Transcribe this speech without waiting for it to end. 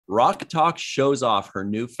Rock Talk shows off her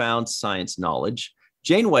newfound science knowledge.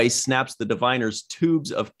 Janeway snaps the diviner's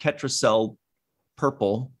tubes of Ketracel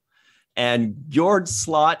purple. And Gjord,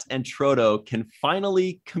 Slot, and Trodo can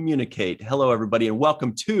finally communicate. Hello, everybody, and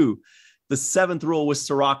welcome to the Seventh Rule with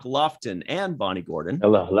Cirroc, Lofton, and Bonnie Gordon.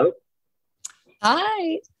 Hello, hello.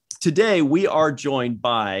 Hi. Today, we are joined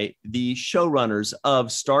by the showrunners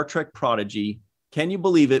of Star Trek Prodigy. Can you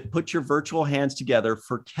believe it? Put your virtual hands together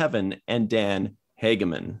for Kevin and Dan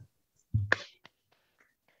Hageman.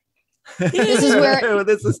 This is where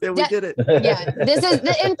this is it. We did it. Yeah, this is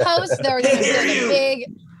in post. They're going to hear the big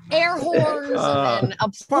air horns and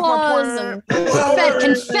applause and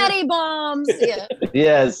confetti bombs. Yeah.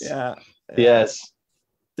 Yes. Yeah. Yes.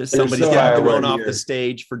 Somebody's getting thrown off the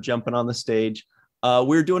stage for jumping on the stage.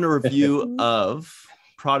 We're doing a review of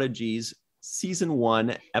Prodigy's Season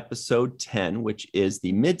 1, Episode 10, which is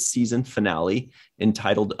the mid-season finale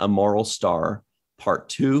entitled A Moral Star, Part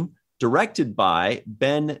 2, directed by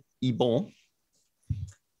Ben Ebon.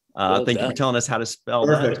 Thank you for telling us how to spell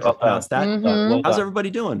that. Pronounce that. Mm-hmm. How's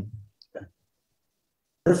everybody doing?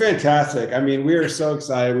 We're fantastic. I mean, we are so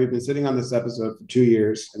excited. We've been sitting on this episode for 2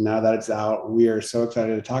 years, and now that it's out, we are so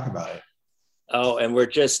excited to talk about it. Oh, and we're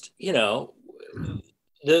just, the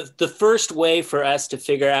first way for us to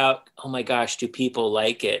figure out, oh my gosh, do people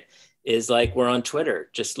like it, is like we're on Twitter,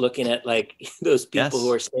 just looking at like those people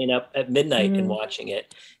who are staying up at midnight and watching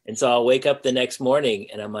it. And so I'll wake up the next morning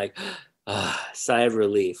and I'm like, sigh of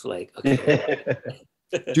relief. Like, okay.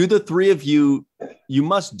 Do the three of you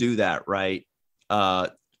must do that, right? I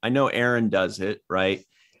know Aaron does it, right?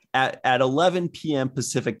 At 11 p.m.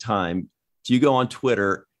 Pacific time, do you go on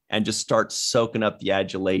Twitter and just start soaking up the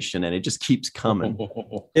adulation and it just keeps coming?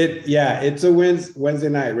 It's a Wednesday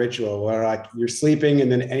night ritual where like you're sleeping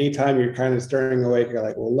and then anytime you're kind of stirring awake, you're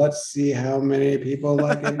like, well, let's see how many people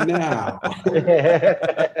like it now.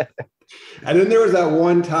 And then there was that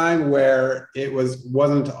one time where it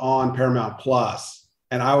wasn't on Paramount Plus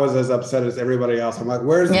and I was as upset as everybody else. I'm like,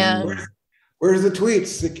 where's the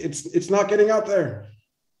tweets? It's not getting out there.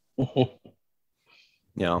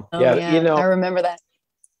 Yeah. I remember that.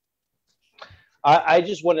 I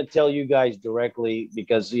just want to tell you guys directly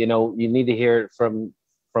because, you need to hear it from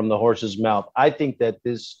the horse's mouth. I think that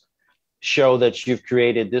this show that you've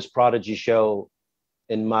created, this Prodigy show,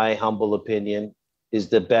 in my humble opinion, is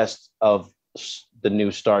the best of the new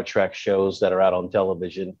Star Trek shows that are out on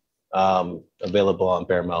television, available on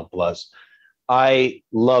Paramount Plus. I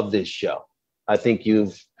love this show. I think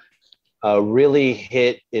you've really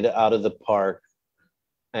hit it out of the park.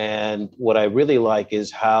 And what I really like is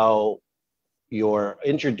how you're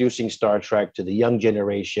introducing Star Trek to the young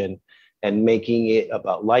generation and making it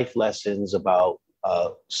about life lessons, about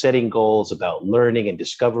setting goals, about learning and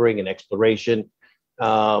discovering and exploration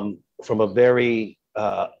from a very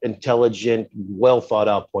intelligent, well thought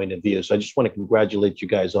out point of view. So I just want to congratulate you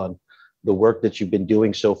guys on the work that you've been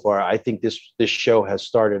doing so far. I think this show has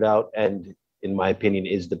started out and, in my opinion,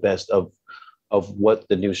 is the best of what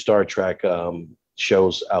the new Star Trek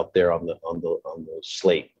shows out there on the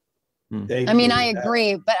slate. I mean, I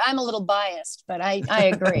agree, but I'm a little biased, but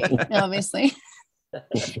I agree, obviously.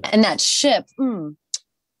 And that ship.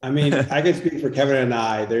 I mean, I can speak for Kevin and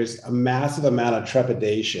I. There's a massive amount of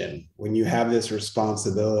trepidation when you have this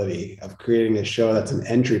responsibility of creating a show that's an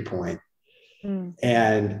entry point.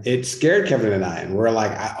 And it scared Kevin and I. And we're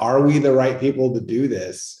like, are we the right people to do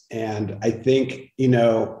this? And I think,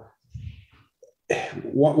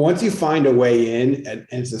 once you find a way in and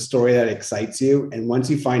it's a story that excites you, and once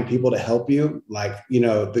you find people to help you, like,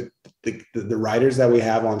 the writers that we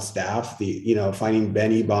have on staff, finding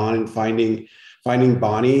Benny Bond and finding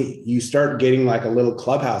Bonnie, you start getting like a little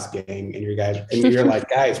clubhouse gang and you're like,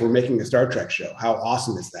 guys, we're making a Star Trek show. How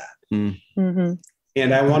awesome is that? Mm-hmm.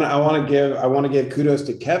 And I want to give kudos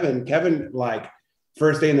to Kevin. Kevin, like,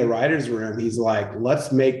 first day in the writer's room, he's like,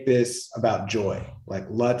 let's make this about joy. Like,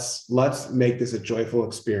 let's make this a joyful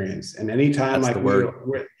experience. And anytime, that's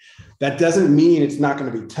like, that doesn't mean it's not going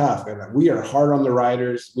to be tough. We are hard on the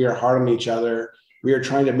writers. We are hard on each other. We are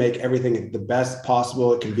trying to make everything the best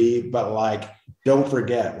possible it can be. But like, don't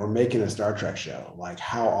forget, we're making a Star Trek show. Like,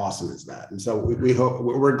 how awesome is that? And so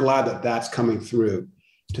we're glad that that's coming through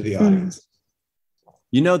to the audience.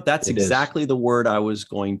 That's exactly the word I was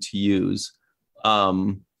going to use.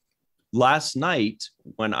 Last night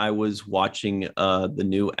when I was watching the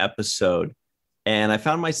new episode, and I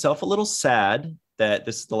found myself a little sad that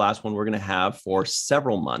this is the last one we're going to have for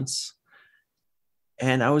several months.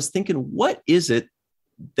 And I was thinking, what is it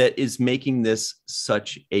that is making this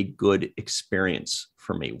such a good experience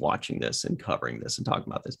for me, watching this and covering this and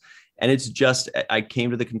talking about this? And I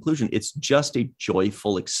came to the conclusion, it's just a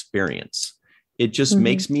joyful experience. It just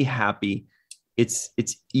makes me happy. It's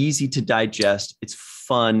easy to digest. It's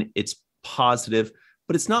fun. It's positive,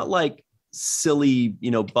 but it's not like silly,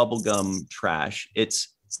 bubblegum trash. It's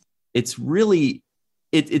really,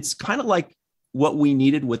 it's kind of like what we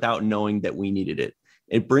needed without knowing that we needed it.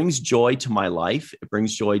 It brings joy to my life. It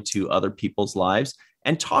brings joy to other people's lives,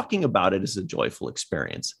 and talking about it is a joyful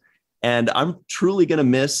experience. And I'm truly going to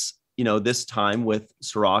miss, this time with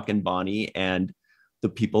Cirroc and Bonnie and the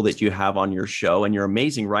people that you have on your show and your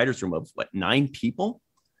amazing writers room of 9 people.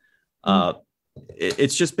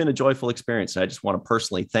 It's just been a joyful experience. And I just want to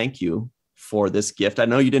personally thank you for this gift. I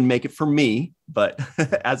know you didn't make it for me, but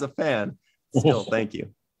as a fan, still thank you.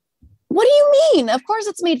 What do you mean? Of course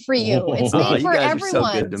it's made for you. It's made for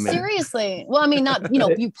everyone. So seriously. Well, I mean, not,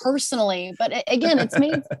 you personally, but again, it's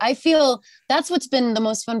made, I feel that's what's been the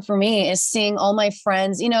most fun for me is seeing all my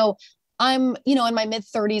friends, I'm, in my mid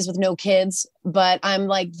 30s with no kids, but I'm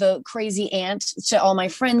like the crazy aunt to all my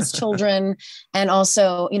friends' children. And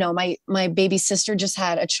also, my baby sister just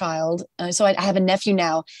had a child. So I have a nephew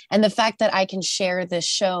now. And the fact that I can share this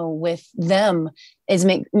show with them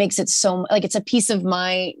makes it so like, it's a piece of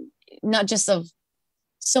my, not just of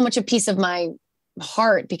so much a piece of my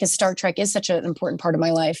heart, because Star Trek is such an important part of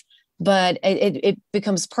my life, but it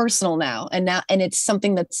becomes personal now. And it's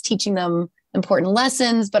something that's teaching them important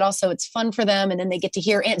lessons, but also it's fun for them. And then they get to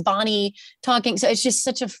hear Aunt Bonnie talking. So it's just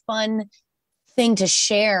such a fun thing to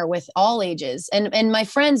share with all ages. And my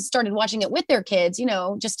friends started watching it with their kids,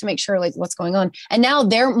 just to make sure like what's going on. And now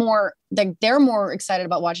they're more excited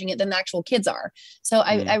about watching it than the actual kids are. So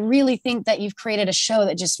I really think that you've created a show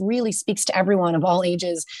that just really speaks to everyone of all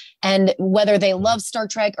ages. And whether they love Star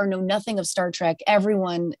Trek or know nothing of Star Trek,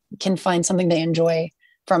 everyone can find something they enjoy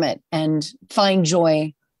from it and find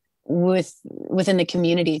joy within the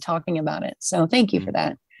community talking about it. So thank you for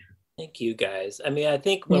that. Thank you, guys. I mean, I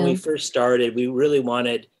think when we first started, we really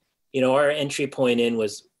wanted, our entry point in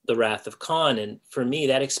was the Wrath of Khan. And for me,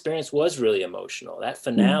 that experience was really emotional. That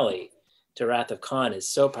finale to Wrath of Khan is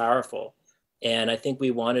so powerful. And I think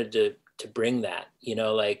we wanted to bring that,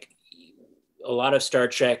 like a lot of Star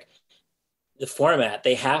Trek, the format,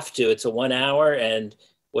 they have to, it's a 1 hour, and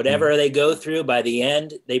whatever they go through by the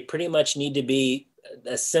end, they pretty much need to be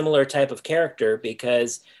a similar type of character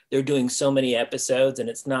because they're doing so many episodes and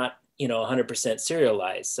it's not, 100%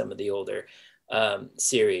 serialized, some of the older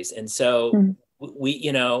series. And so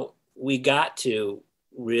we got to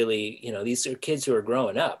really, these are kids who are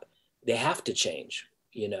growing up. They have to change,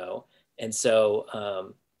 And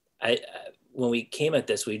so when we came at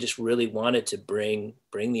this, we just really wanted to bring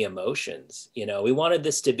the emotions, we wanted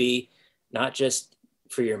this to be not just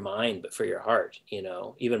for your mind, but for your heart,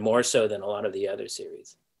 even more so than a lot of the other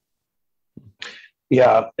series.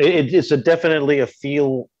 Yeah, it's definitely a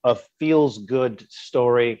feels good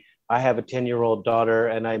story. I have a 10-year-old daughter,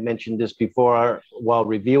 and I mentioned this before while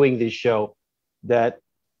reviewing this show, that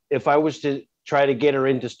if I was to try to get her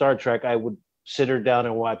into Star Trek, I would sit her down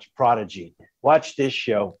and watch Prodigy. Watch this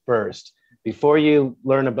show first before you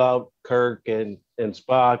learn about Kirk and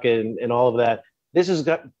Spock and all of that. This has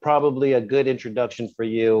got probably a good introduction for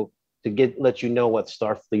you to let you know what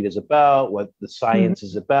Starfleet is about, what the science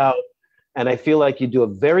is about. And I feel like you do a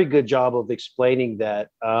very good job of explaining that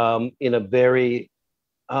in a very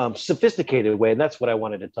sophisticated way. And that's what I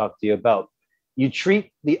wanted to talk to you about. You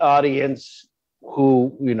treat the audience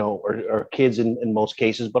who, are kids in most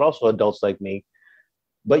cases, but also adults like me.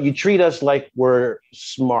 But you treat us like we're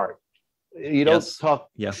smart. You don't talk.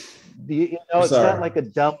 Yeah. It's not like a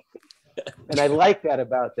dumb. And I like that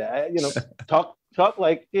about that. Talk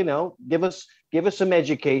like, give us some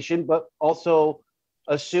education, but also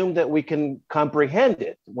assume that we can comprehend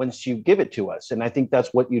it once you give it to us. And I think that's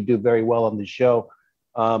what you do very well on the show,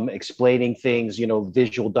 explaining things,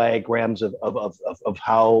 visual diagrams of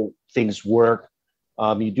how things work.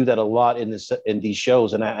 You do that a lot in these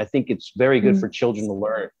shows. And I think it's very good for children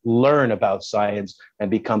to learn about science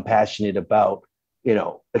and become passionate about,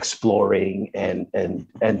 exploring and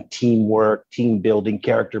teamwork, team building,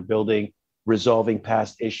 character building, resolving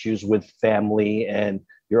past issues with family and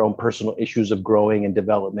your own personal issues of growing and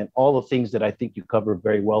development, all the things that I think you cover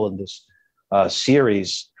very well in this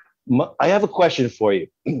series. I have a question for you.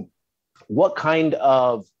 What kind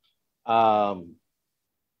of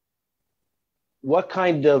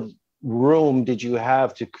room did you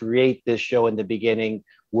have to create this show in the beginning,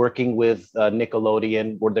 working with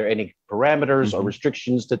Nickelodeon? Were there any parameters or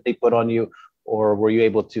restrictions that they put on you, or were you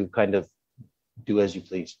able to kind of do as you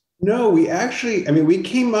please? No, we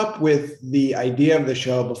came up with the idea of the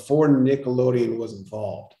show before Nickelodeon was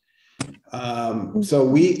involved.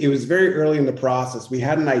 So it was very early in the process. We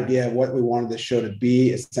had an idea of what we wanted the show to be,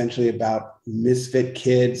 essentially about misfit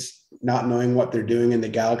kids not knowing what they're doing in the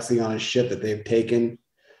galaxy on a ship that they've taken.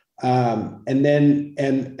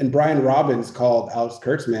 And Brian Robbins called Alex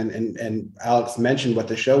Kurtzman, and Alex mentioned what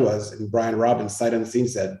the show was, and Brian Robbins sight unseen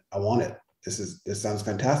said, "I want it. This sounds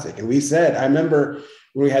fantastic." And we said, I remember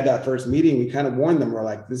when we had that first meeting, we kind of warned them. We're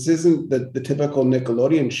like, "This isn't the typical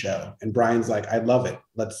Nickelodeon show." And Brian's like, "I love it.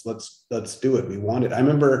 Let's do it. We want it." I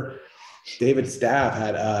remember David Staff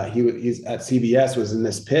had he's at CBS, was in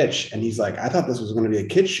this pitch, and he's like, "I thought this was going to be a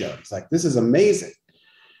kid's show." He's like, "This is amazing."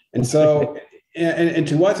 And so, and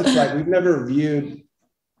to us, it's like, we've never viewed,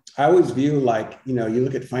 I always view, like, you know, you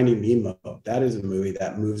look at Finding Nemo, that is a movie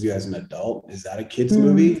that moves you as an adult. Is that a kid's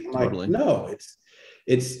movie? I'm totally. Like, no,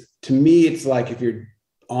 it's to me, it's like, if you're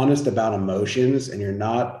honest about emotions and you're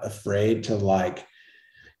not afraid to, like,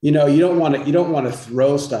 you know, you don't want to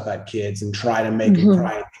throw stuff at kids and try to make them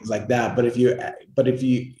cry and things like that. But if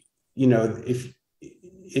you, you know,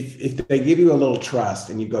 if they give you a little trust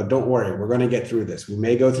and you go, "Don't worry, we're going to get through this. We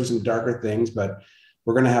may go through some darker things, but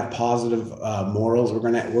we're going to have positive morals.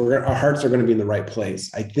 Our hearts are going to be in the right place."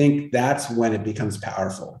 I think that's when it becomes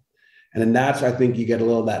powerful. And then that's, I think you get a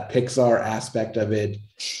little of that Pixar aspect of it.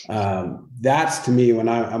 That's, to me, when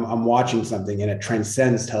I'm watching something and it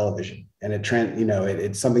transcends television, and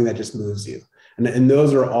it's something that just moves you. And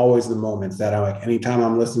those are always the moments that I'm like, anytime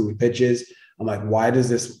I'm listening to pitches, I'm like,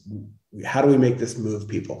 how do we make this move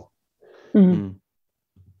people? Mm-hmm.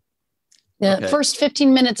 Yeah. Okay. First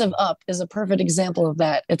 15 minutes of Up is a perfect example of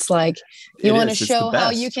that. It's like, you want to show how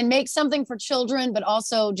you can make something for children, but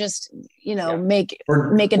also just, you know, make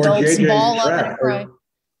adults ball up and cry.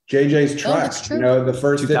 JJ's Track, you know, the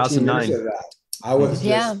first 15 minutes of that, I was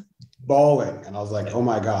just bawling, and I was like, "Oh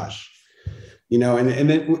my gosh." You know, and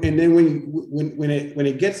then when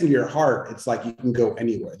it gets into your heart, it's like you can go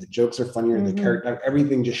anywhere. The jokes are funnier, the character,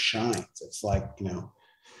 everything just shines. It's like, you know.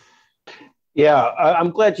 Yeah,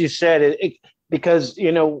 I'm glad you said it, because,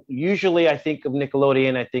 you know, usually I think of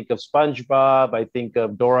Nickelodeon, I think of SpongeBob, I think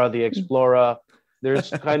of Dora the Explorer. There's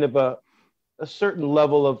kind of a certain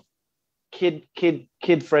level of kid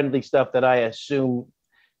friendly stuff that I assume,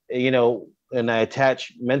 you know, and I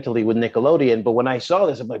attach mentally with Nickelodeon. But when I saw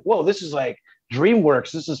this, I'm like, whoa, this is like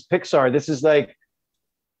DreamWorks, this is Pixar, this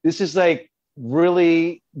is like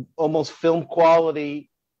really almost film quality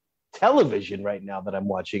television right now that I'm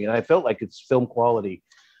watching, and I felt like it's film quality,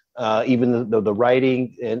 even the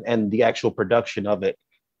writing and the actual production of it.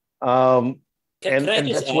 Can I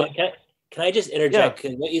just interject?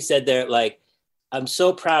 Yeah. What you said there, like, I'm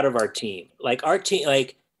so proud of our team. Like, our team,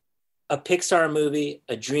 like a Pixar movie,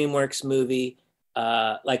 a DreamWorks movie.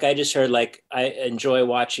 Like, I just heard, like, I enjoy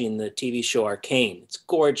watching the TV show Arcane. It's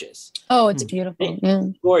gorgeous. Oh, it's beautiful. Yeah.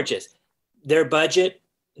 Gorgeous. Their budget,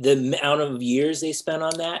 the amount of years they spent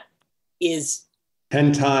on that is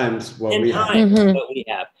 10 times what we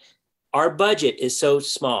have. Our budget is so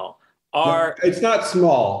small. It's not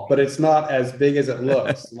small, but it's not as big as it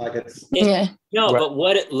looks. Like but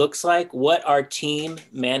what it looks like, what our team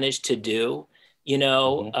managed to do, you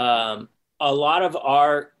know, a lot of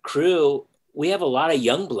our crew, we have a lot of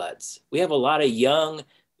young bloods. We have a lot of young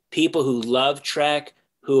people who love Trek,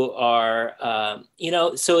 who are, you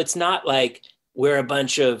know, so it's not like we're a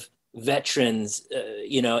bunch of veterans,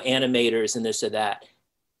 you know, animators and this or that.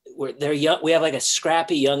 They're young. We have like a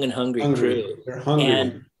scrappy, young and hungry crew. They're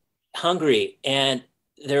hungry. And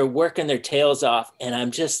they're working their tails off. And I'm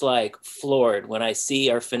just like floored when I see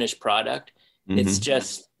our finished product. It's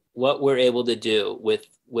just what we're able to do with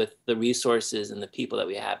the resources and the people that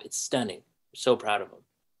we have. It's stunning. I'm so proud of them.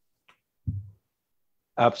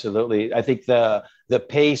 Absolutely. I think the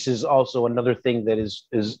pace is also another thing that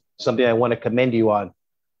is something I want to commend you on.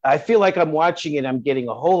 I feel like I'm watching it. I'm getting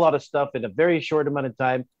a whole lot of stuff in a very short amount of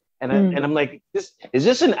time. And I'm like, is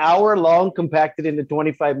this an hour long compacted into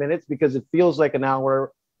 25 minutes? Because it feels like an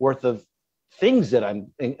hour worth of things that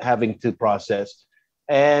I'm having to process.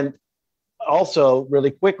 And also, really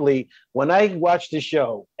quickly, when I watch the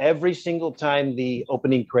show, every single time the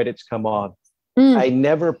opening credits come on, I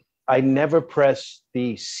never press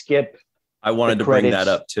the skip. I wanted to bring that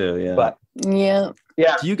up too. Yeah. But yeah.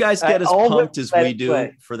 Do you guys get as pumped as we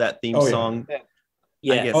do for that theme song?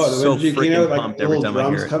 Yeah. I get so freaking pumped every time I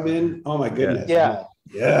hear it. Come in. Oh my goodness. Yeah.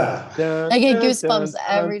 I get goosebumps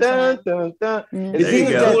every time. It's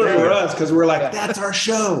even cooler for us because we're like, that's our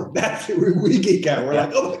show. That's we geek out. We're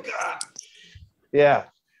like, oh my God. Yeah.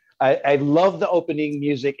 I love the opening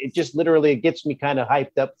music. It just literally gets me kind of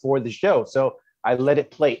hyped up for the show. So I let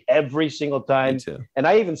it play every single time. Me too. And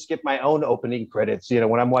I even skip my own opening credits,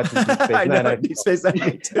 when I'm watching Deep Space Nine. Deep Space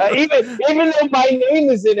Nine even though my name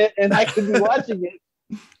is in it and I could be watching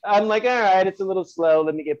it, I'm like, all right, it's a little slow.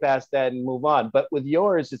 Let me get past that and move on. But with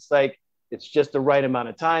yours, it's like, it's just the right amount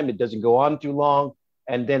of time. It doesn't go on too long.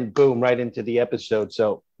 And then boom, right into the episode.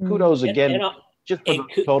 So kudos again, just for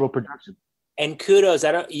the total production. And kudos.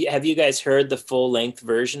 Have you guys heard the full length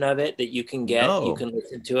version of it that you can get? No. You can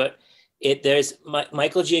listen to it. There's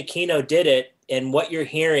Michael Giacchino did it. And what you're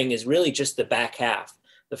hearing is really just the back half.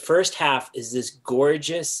 The first half is this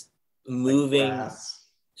gorgeous, moving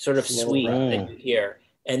sort of sweep that you hear.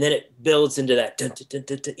 And then it builds into that, dun, dun,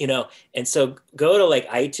 dun, dun, dun, And so go to like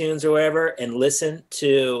iTunes or wherever and listen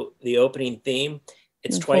to the opening theme.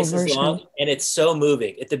 It's twice as long, and it's so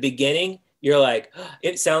moving. At the beginning, you're like,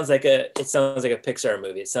 it sounds like a Pixar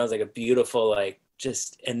movie. It sounds like a beautiful, and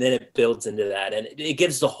then it builds into that, and it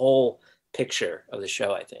gives the whole picture of the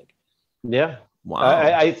show, I think. Yeah. Wow.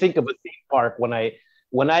 I think of a theme park when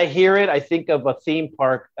I hear it. I think of a theme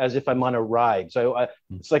park as if I'm on a ride. So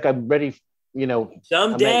it's like I'm ready.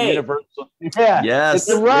 Someday. Universal. Yeah. Yes. It's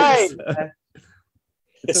a ride.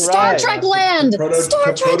 It's Star Trek Land.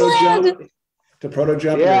 Star Trek Land. To proto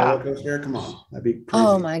jump in a roller coaster. Come on, that'd be crazy.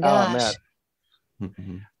 Oh my gosh.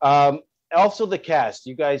 Also the cast.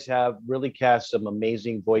 You guys have really cast some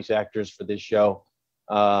amazing voice actors for this show.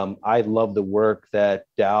 I love the work that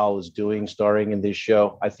Dal is doing starring in this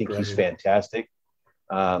show. I think he's fantastic.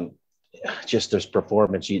 Just this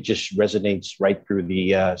performance, it just resonates right through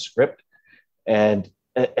the script. And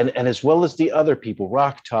as well as the other people,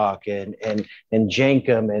 Rock Talk and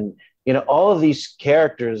Jankum and all of these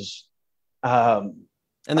characters and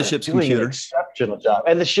the ship's doing computer. An exceptional job.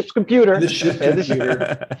 And the ship's computer. I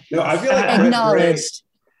feel like Acknowledged.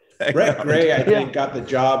 Brett Gray, I think, got the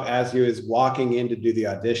job as he was walking in to do the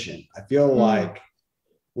audition. I feel like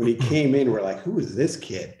when he came in, we're like, who is this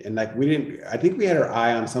kid? And I think we had our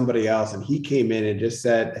eye on somebody else, and he came in and just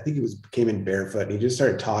said, I think came in barefoot, and he just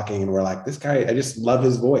started talking, and we're like, this guy, I just love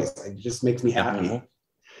his voice. It just makes me happy.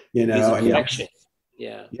 He's infectious.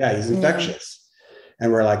 Yeah, he's infectious.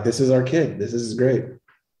 And we're like, this is our kid. This is great.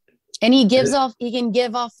 And he can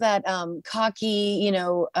give off that cocky,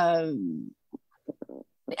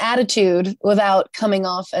 attitude without coming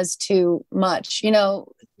off as too much.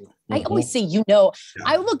 I always say,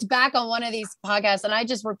 I looked back on one of these podcasts and I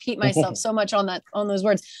just repeat myself so much on those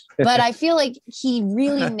words, but I feel like he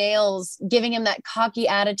really nails giving him that cocky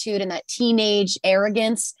attitude and that teenage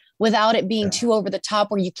arrogance without it being too over the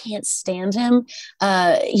top where you can't stand him.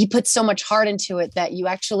 He puts so much heart into it that you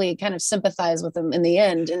actually kind of sympathize with him in the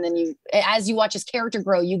end. And then as you watch his character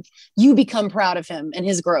grow, you become proud of him and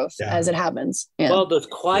his growth as it happens. Yeah. Well, those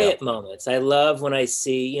quiet moments, I love when I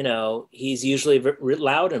see, he's usually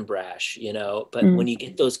loud and brash, but when you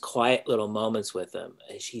get those quiet little moments with him,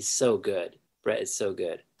 he's so good. Brett is so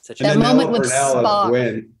good. That moment with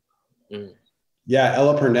Spock. Yeah,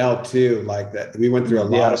 Ella Purnell too. Like that, we went through a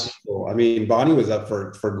lot of people. I mean, Bonnie was up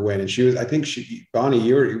for Gwen, and she was. I think Bonnie,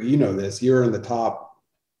 you were in the top.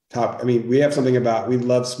 I mean, we have something about we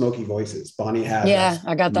love smoky voices. Bonnie has. Yeah,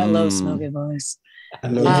 I got that low smoky voice.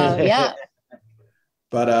 Yeah.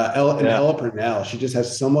 But Ella Purnell, she just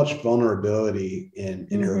has so much vulnerability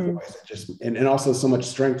in her voice, and also so much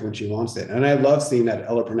strength when she wants it. And I love seeing that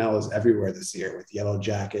Ella Purnell is everywhere this year with Yellow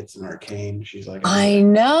Jackets and Arcane. She's like, I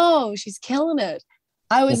know, she's killing it.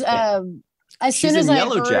 I was soon as I heard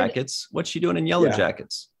Yellow Jackets. What's she doing in Yellow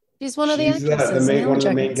Jackets? She's one of the actresses. One of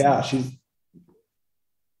the main gals.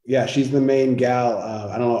 She's the main gal.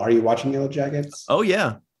 I don't know. Are you watching Yellow Jackets? Oh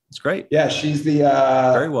yeah. It's great. Yeah, she's the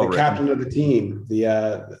very well the captain of the team.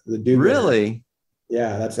 The dude. Really?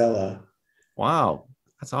 Yeah, that's Ella. Wow,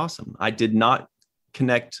 that's awesome. I did not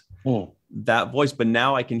connect that voice, but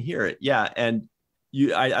now I can hear it. Yeah, and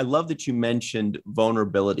I love that you mentioned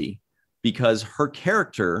vulnerability because her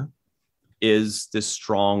character is this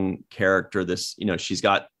strong character. This, she's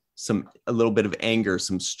got a little bit of anger,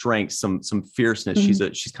 some strength, some fierceness.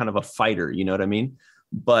 She's kind of a fighter. You know what I mean?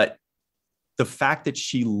 But the fact that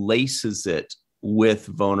she laces it with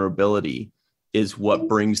vulnerability is what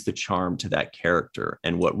brings the charm to that character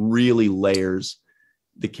and what really layers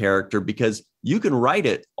the character, because you can write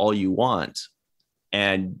it all you want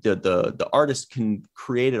and the artist can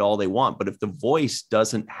create it all they want. But if the voice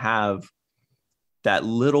doesn't have that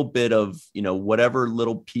little bit of, whatever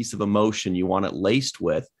little piece of emotion you want it laced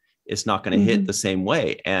with, it's not going to hit the same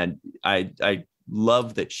way. And I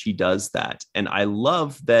love that she does that. And I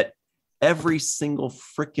love that every single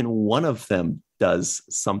freaking one of them does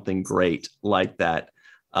something great like that,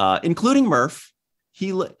 including Murph.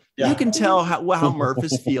 You can tell how Murph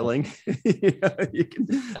is feeling.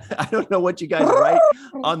 I don't know what you guys write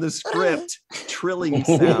on the script, trilling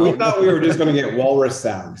sound. We thought we were just going to get walrus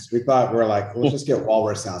sounds. We thought we're like, let's just get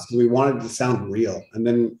walrus sounds because we wanted it to sound real. And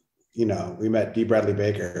then, we met D. Bradley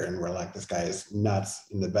Baker and we're like, this guy is nuts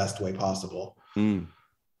in the best way possible. Mm.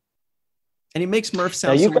 And he makes Murph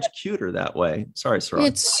sound so much cuter that way. Sorry, Cirroc.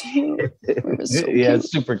 It's so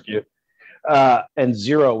it's super cute. And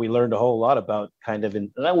Zero, we learned a whole lot about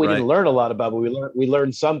didn't learn a lot about, but we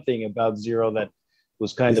learned something about Zero that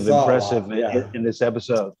was kind of impressive in this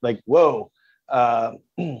episode. Like, whoa, that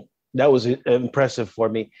was impressive for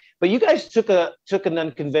me. But you guys took an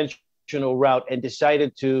unconventional route and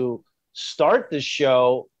decided to start the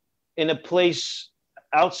show in a place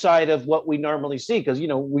outside of what we normally see. Because,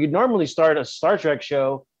 we normally start a Star Trek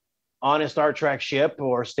show on a Star Trek ship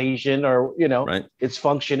or station, or it's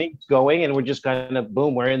functioning, it's going, and we're just kind of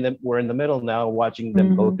boom, we're in the middle now, watching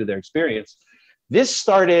them go through their experience. This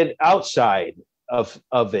started outside of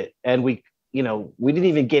it, and we didn't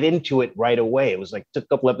even get into it right away. It was like took a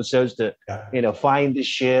couple episodes to find the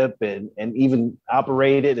ship and even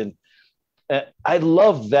operate it. And I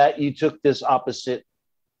love that you took this opposite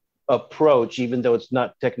approach, even though it's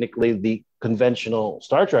not technically the conventional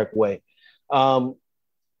Star Trek way.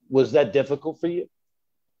 Was that difficult for you?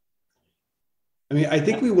 I mean, I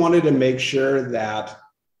think we wanted to make sure that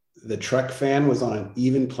the Trek fan was on an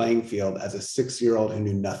even playing field as a 6-year-old who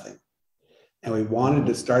knew nothing. And we wanted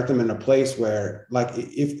to start them in a place where, like,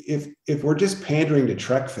 if we're just pandering to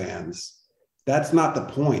Trek fans, that's not the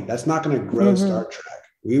point. That's not going to grow Star Trek.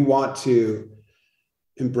 We want to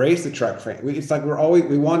embrace the Trek fan. It's like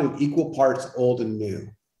we wanted equal parts old and new.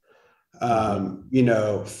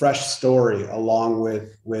 Fresh story along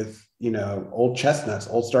with old chestnuts,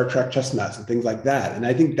 old Star Trek chestnuts and things like that. And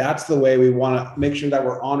I think that's the way we want to make sure that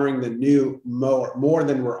we're honoring the new more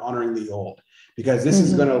than we're honoring the old, because this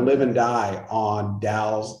is going to live and die on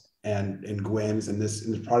Dal's and Gwen's and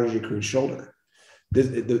the Prodigy crew's shoulder.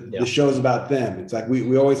 The show's about them. It's like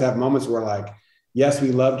we always have moments where, like, yes,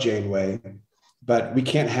 we love Janeway, but we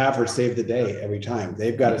can't have her save the day every time.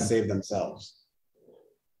 They've got to save themselves.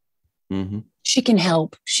 Mm-hmm. She can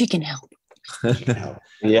help.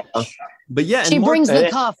 Yeah. But yeah, she brings the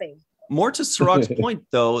coffee. More to Cirroc's point,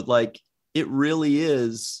 though, like, it really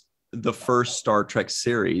is the first Star Trek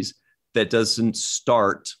series that doesn't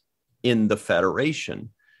start in the Federation.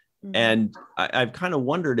 Mm-hmm. And I've kind of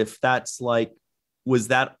wondered if that's like, was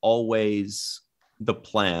that always the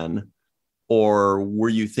plan? Or were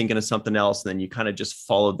you thinking of something else and then you kind of just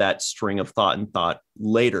followed that string of thought and thought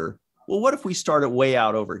later, well, what if we started way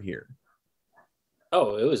out over here?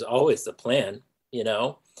 Oh, it was always the plan,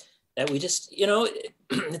 that we just,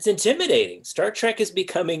 it's intimidating. Star Trek is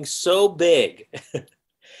becoming so big.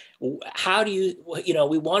 How do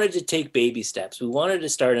we wanted to take baby steps. We wanted to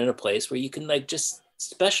start in a place where you can, like, just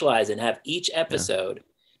specialize and have each episode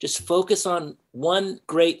just focus on one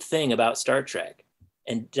great thing about Star Trek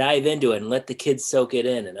and dive into it and let the kids soak it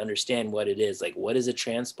in and understand what it is. Like, what is a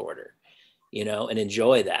transporter, and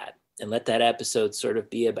enjoy that and let that episode sort of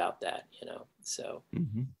be about that, So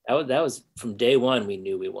that was from day one, we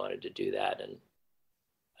knew we wanted to do that. And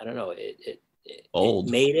I don't know, it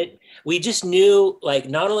made it. We just knew, like,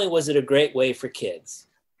 not only was it a great way for kids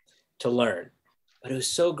to learn, but it was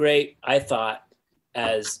so great, I thought,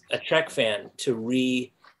 as a Trek fan to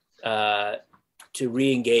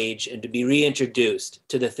re-engage and to be reintroduced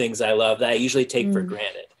to the things I love that I usually take for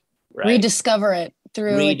granted. Right? Rediscover it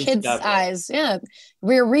through a kid's eyes. Yeah.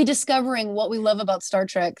 We're rediscovering what we love about Star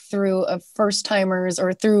Trek through a first timers,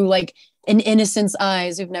 or through, like, an innocent's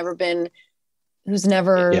eyes who's never been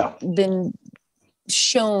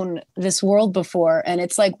shown this world before. And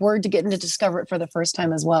it's like we're getting to discover it for the first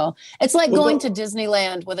time as well. It's like going to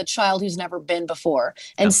Disneyland with a child who's never been before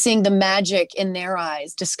and seeing the magic in their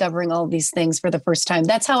eyes, discovering all these things for the first time.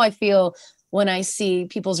 That's how I feel when I see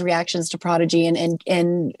people's reactions to Prodigy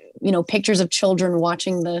and pictures of children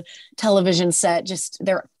watching the television set, just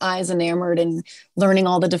their eyes enamored and learning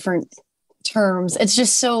all the different terms. It's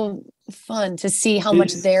just so fun to see how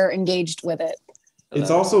much they're engaged with it. It's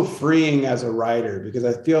also freeing as a writer, because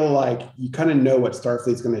I feel like you kind of know what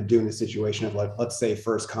Starfleet's going to do in a situation of, like, let's say,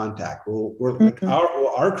 first contact.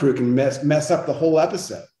 Our crew can mess up the whole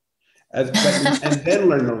episode and then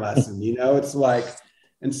learn the lesson. It's like,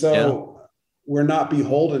 and so we're not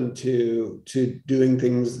beholden to doing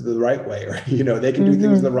things the right way, or they can do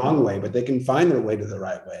things the wrong way, but they can find their way to the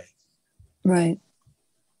right way. Right.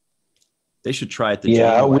 They should try it the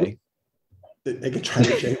Janeway. They could try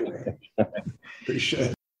the Janeway. They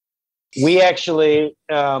should. We actually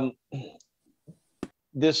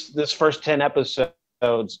this first 10 episodes,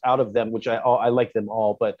 episodes out of them, which I like them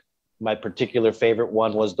all, but my particular favorite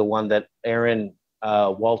one was the one that Aaron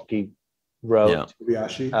Waltke wrote,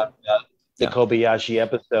 Kobayashi. The Kobayashi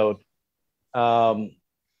episode. And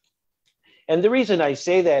the reason I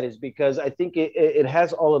say that is because I think it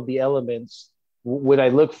has all of the elements what I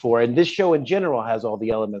look for. And this show in general has all the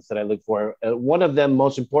elements that I look for. One of them,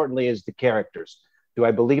 most importantly, is the characters. Do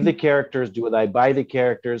I believe the characters? Do I buy the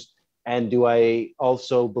characters? And do I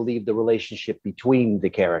also believe the relationship between the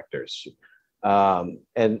characters? And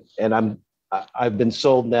I've been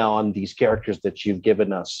sold now on these characters that you've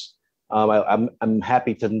given us. I'm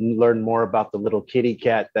happy to learn more about the little kitty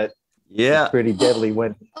cat that is pretty deadly.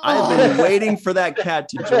 When I've been waiting for that cat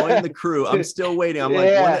to join the crew. I'm still waiting. I'm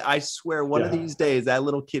like, I swear, one of these days that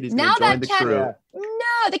little kitty's going to join the crew.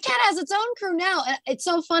 No, the cat has its own crew now. It's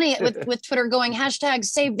so funny with Twitter going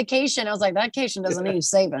 #save the Cation. I was like, that Cation doesn't need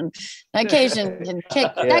saving. That Cation can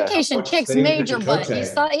kick. That Cation kicks major butt. You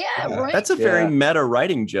saw, right. That's a very meta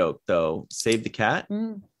writing joke, though. Save the cat.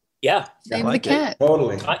 Yeah, save the cat.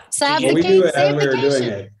 Totally. Save the cat. Save the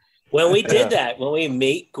Cation. When we did that, when we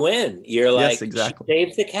meet Gwen, you're like, exactly. She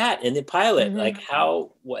saved the cat in the pilot. Like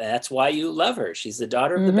how? That's why you love her. She's the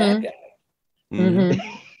daughter of the bad guy.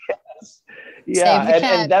 Yeah,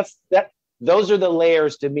 and that's that. Those are the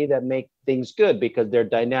layers to me that make things good because they're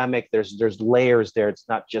dynamic. There's layers there. It's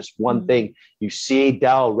not just one thing. You see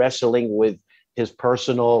Dal wrestling with his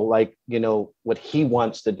personal, like, what he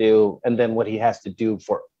wants to do, and then what he has to do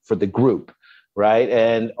for the group, right?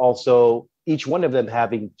 And also each one of them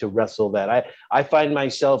having to wrestle that. I find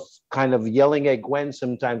myself kind of yelling at Gwen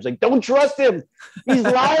sometimes, like, don't trust him. He's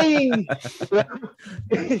lying.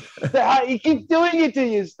 He keeps doing it to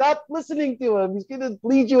you. Stop listening to him. He's going to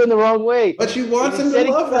lead you in the wrong way. But you want him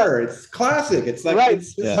to love her. It's classic. It's like,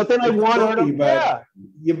 but then I want her to,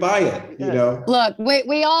 you buy it, Look,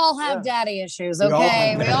 we all have daddy issues,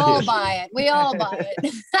 okay? We all buy it. We all buy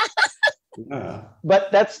it. But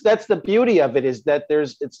that's the beauty of it is that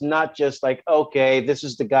it's not just like, okay, this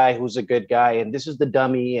is the guy who's a good guy and this is the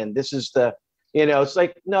dummy and this is the, it's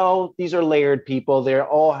like, no, these are layered people. They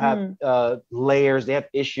all have layers. They have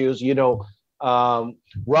issues,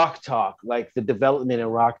 Rock Talk, like the development in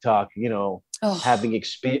Rock Talk, having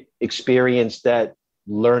experienced that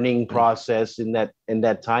learning process in that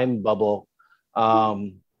time bubble.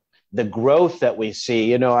 The growth that we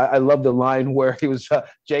see, I love the line where he was,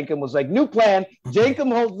 Jankum was like, new plan.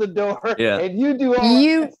 Jankum holds the door and you do all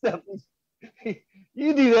that stuff.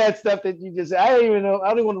 You do that stuff that you just, I don't even know.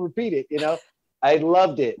 I don't want to repeat it. I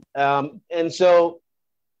loved it. And so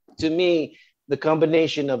to me, the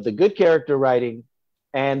combination of the good character writing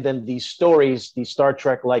and then these stories, these Star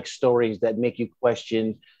Trek-like stories that make you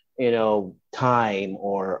question, time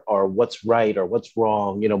or what's right or what's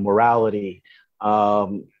wrong, morality,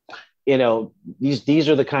 these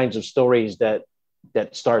are the kinds of stories that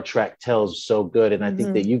Star Trek tells so good. And I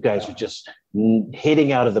think that you guys are just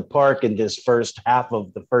hitting out of the park in this first half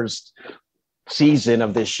of the first season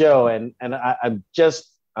of this show. And I'm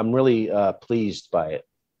really pleased by it.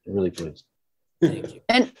 I'm really pleased. Thank you.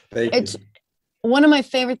 And it's one of my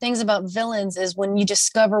favorite things about villains is when you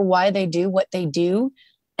discover why they do what they do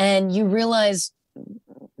and you realize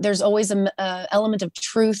there's always an element of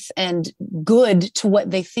truth and good to what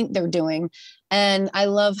they think they're doing. And I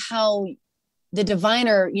love how the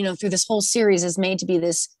diviner, through this whole series is made to be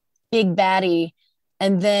this big baddie.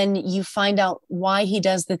 And then you find out why he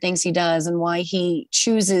does the things he does and why he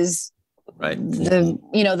chooses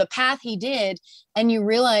the path he did. And you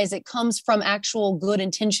realize it comes from actual good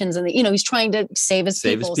intentions. And, he's trying to save his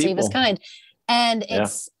people, save his kind. And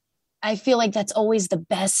I feel like that's always the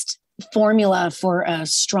best formula for a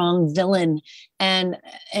strong villain. And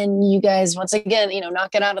you guys, once again,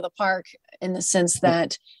 knock it out of the park in the sense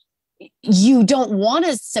that you don't want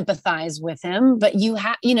to sympathize with him, but you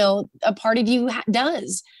have, a part of you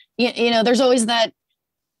does. There's always that,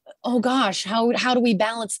 oh gosh, how do we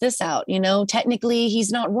balance this out? Technically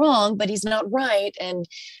he's not wrong, but he's not right. And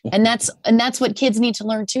that's what kids need to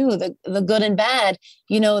learn too, the good and bad.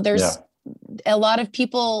 There's a lot of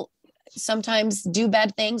people sometimes do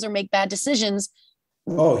bad things or make bad decisions.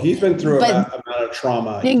 Oh, he's been through a amount of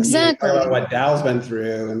trauma. Exactly. About what Dal's been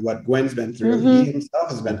through and what Gwen's been through. He himself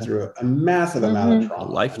has been through a massive amount of trauma.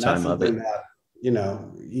 A lifetime of it. That, you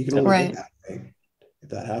can only think that way if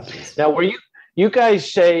that happens. Now, were you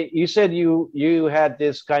guys you said you had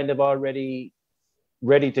this kind of already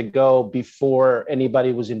ready to go before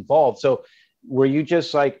anybody was involved. So were you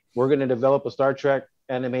just like, we're going to develop a Star Trek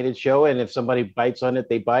animated show, and if somebody bites on it,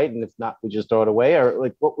 they bite, and if not, we just throw it away? Or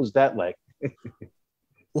like, what was that like?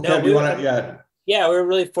 We're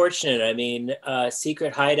really fortunate. I mean,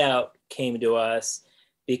 Secret Hideout came to us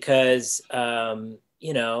because,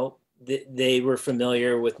 you know, they were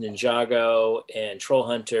familiar with Ninjago and Troll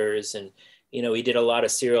Hunters, and, you know, we did a lot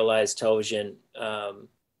of serialized television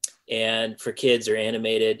and for kids or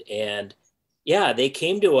animated. And yeah, they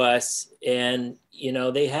came to us and, you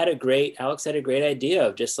know, Alex had a great idea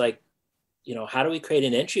of just like, you know, how do we create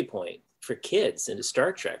an entry point for kids into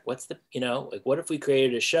Star Trek? What's the, you know, like, what if we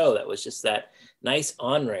created a show that was just that nice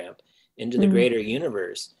on-ramp into the greater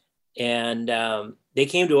universe? And they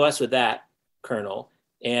came to us with that, Colonel.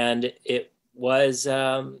 And it was,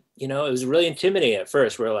 you know, it was really intimidating at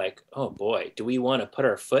first. We're like, oh boy, do we want to put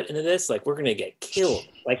our foot into this? Like, we're going to get killed.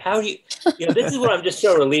 Like, how do you know, this is what I'm just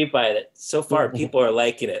so relieved by, that so far people are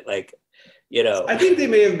liking it. Like, you know, I think they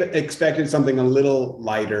may have expected something a little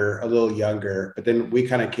lighter, a little younger, but then we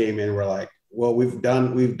kind of came in, we're like, well, we've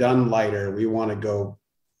done lighter. We want to go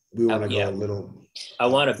a little. I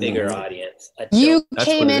want a bigger audience. You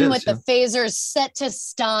came in with the phasers set to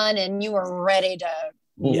stun and you were ready to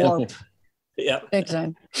warp. Yeah. Big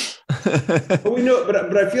time. But we know,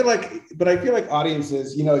 but I feel like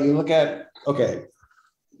audiences, you know, you look at, okay,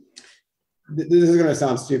 this is going to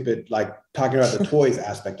sound stupid, like talking about the toys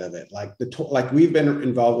aspect of it. Like like we've been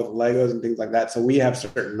involved with Legos and things like that. So we have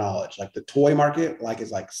certain knowledge, like the toy market, like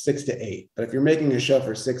is like 6 to 8. But if you're making a show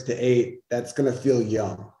for 6 to 8, that's going to feel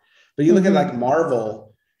young. But you look at like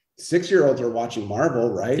Marvel, 6-year-olds are watching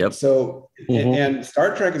Marvel, right? Yep. So, and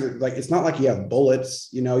Star Trek is like, it's not like you have bullets,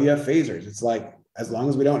 you know, you have phasers. It's like, as long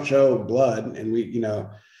as we don't show blood and we, you know,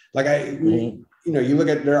 like you know, you look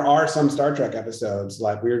at, there are some Star Trek episodes,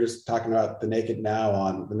 like we were just talking about The Naked Now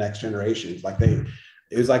on The Next Generation. Like it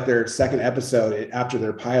was like their second episode after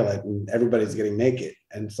their pilot and everybody's getting naked.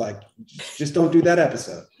 And it's like, just don't do that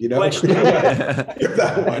episode, you know?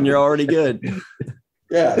 That one. And you're already good.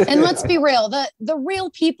 Yeah. And let's be real, the real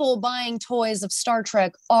people buying toys of Star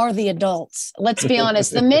Trek are the adults. Let's be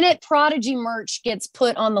honest. The minute Prodigy merch gets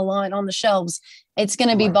put on the line, on the shelves, it's going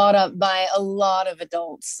to be bought up by a lot of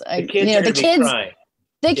adults. The kids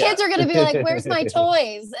are going to be like, where's my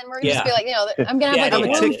toys? And we're going to just be like, you know, I'm going to have like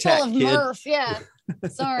a room full of Murph. Yeah.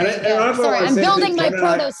 Sorry. Sorry. I'm building my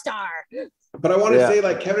proto-star. But I want to say,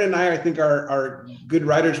 like, Kevin and I think are good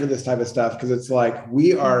writers for this type of stuff, because it's like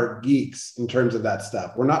we are geeks in terms of that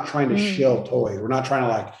stuff. We're not trying to shill toys. We're not trying to,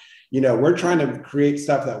 like, you know, we're trying to create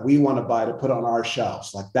stuff that we want to buy to put on our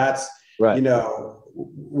shelves. Like that's, you know,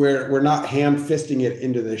 we're not ham fisting it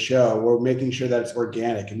into the show. We're making sure that it's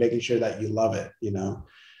organic and making sure that you love it, you know?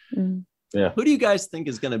 Yeah. Who do you guys think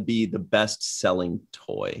is going to be the best selling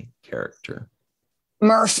toy character?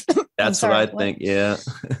 Murph. That's what I think. Yeah.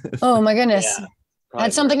 Oh my goodness. I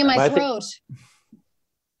had something in my throat.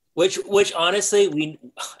 Which honestly, we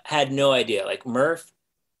had no idea. Like Murph,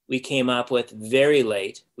 we came up with very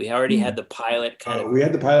late. We already had the pilot kind of. We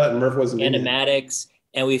had the pilot and Murph wasn't animatics.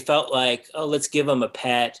 And we felt like, oh, let's give him a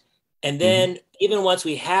pet. And then even once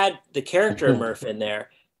we had the character of Murph in there,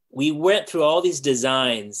 we went through all these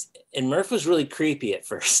designs and Murph was really creepy at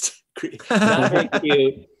first. Not very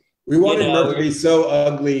cute. We wanted Murph to be so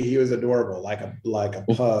ugly he was adorable, like a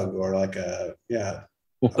pug or like a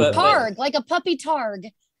targ, like a puppy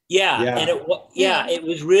targ. And it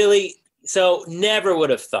was really, so never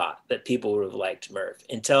would have thought that people would have liked Murph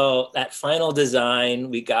until that final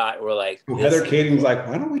design we got. We're like, Heather Kading's like,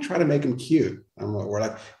 why don't we try to make him cute? And we're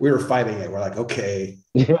like, we were fighting it. We're like, okay.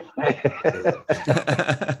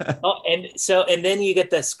 And then you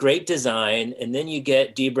get this great design, and then you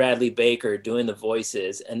get D. Bradley Baker doing the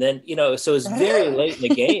voices, and then so it's very late in the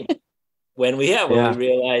game when we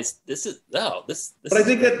realized this. But I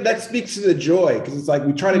think that speaks to the joy, because it's like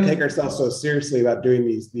we try to take ourselves so seriously about doing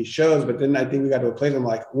these shows, but then I think we got to a place where I'm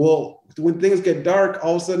like, well, when things get dark,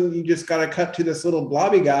 all of a sudden you just got to cut to this little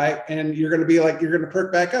blobby guy, and you're going to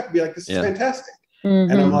perk back up and be like, this is fantastic.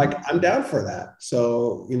 And I'm like, I'm down for that.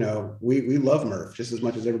 So, we love Murph just as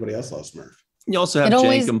much as everybody else loves Murph. You also have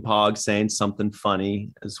Jank and Pog saying something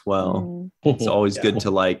funny as well. It's always good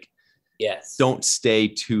to don't stay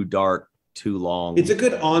too dark too long. It's a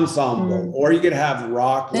good ensemble. Or you could have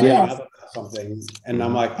Rock or something, and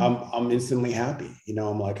I'm like, I'm instantly happy.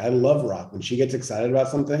 I'm like, I love Rock. When she gets excited about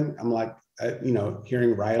something, I'm like,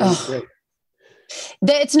 hearing Riley is great.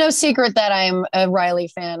 It's no secret that I'm a Riley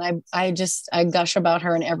fan. I gush about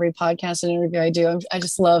her in every podcast and interview I do. I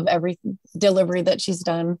just love every delivery that she's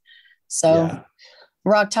done. So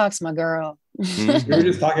Rock Talk's my girl. We were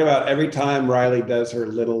just talking about every time Riley does her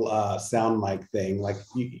little sound mic thing, like,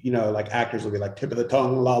 like actors will be like, tip of the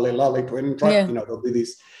tongue, lolly, lolly, twin, they'll do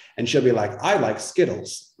these. And she'll be like, I like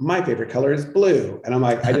Skittles. My favorite color is blue. And I'm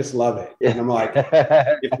like, I just love it. And I'm like,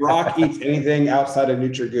 if Rock eats anything outside of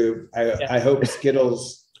NutriGoop, I hope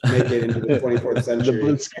Skittles make it into the 24th century. The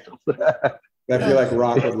blue Skittles. I feel like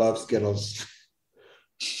Rock would love Skittles.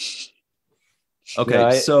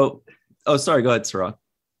 Okay, sorry, go ahead, Cirroc.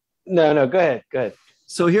 No, go ahead.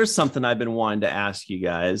 So here's something I've been wanting to ask you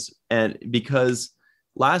guys, and because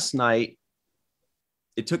last night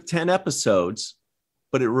it took 10 episodes,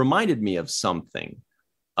 but it reminded me of something.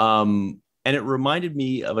 And it reminded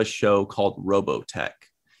me of a show called Robotech.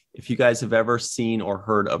 If you guys have ever seen or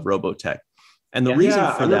heard of Robotech. And the reason for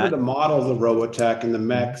I remember that, the models of Robotech and the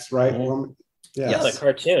mechs, right? Yeah, the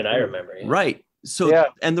cartoon, I remember. Yeah. Right. So,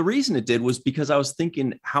 and the reason it did was because I was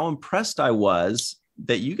thinking how impressed I was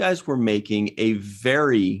that you guys were making a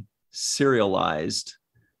very serialized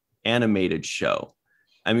animated show.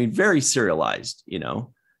 I mean, very serialized, you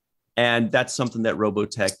know, and that's something that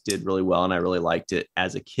Robotech did really well. And I really liked it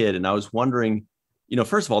as a kid. And I was wondering, you know,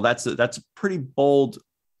 first of all, that's a pretty bold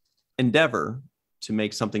endeavor to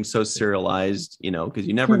make something so serialized, you know, because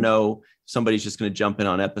you never know somebody's just going to jump in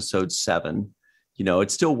on episode 7. You know,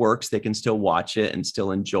 it still works. They can still watch it and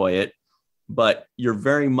still enjoy it. But you're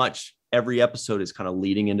very much, every episode is kind of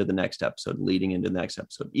leading into the next episode, leading into the next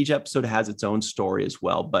episode. Each episode has its own story as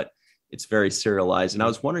well, but it's very serialized. And I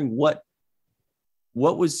was wondering what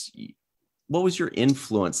was your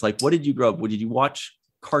influence? Like, what did you grow up? Did you watch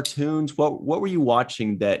cartoons? What were you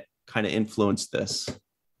watching that kind of influenced this?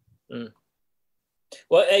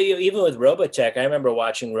 Well, even with Robotech, I remember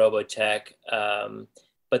watching Robotech.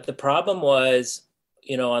 But the problem was,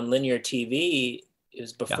 you know, on linear TV, it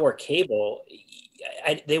was before cable.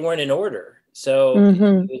 They weren't in order. So it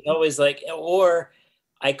was always like, or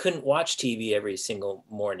I couldn't watch TV every single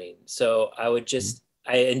morning. So I would just,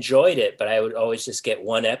 I enjoyed it, but I would always just get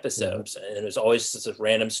one episode. And it was always just a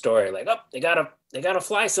random story like, oh, they gotta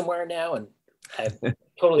fly somewhere now. And I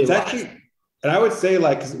totally lost. Actually, and I would say,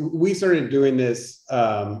 like, we started doing this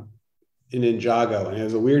in Ninjago, and it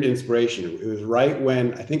was a weird inspiration. It was right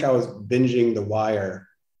when I think I was binging The Wire,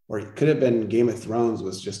 or it could have been Game of Thrones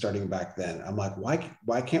was just starting back then. I'm like,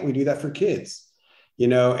 why can't we do that for kids? You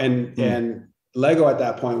know, and Lego at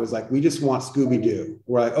that point was like, we just want Scooby-Doo.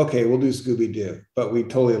 We're like, okay, we'll do Scooby-Doo, but we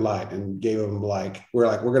totally lied and gave them we're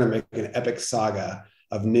going to make an epic saga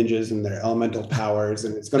of ninjas and their elemental powers,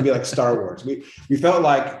 and it's going to be like Star Wars. We felt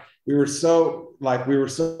like we were so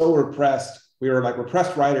repressed. We were like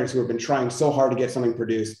repressed writers who have been trying so hard to get something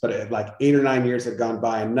produced, but like 8 or 9 years had gone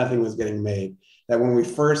by and nothing was getting made. That when we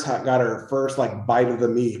first got our first like bite of the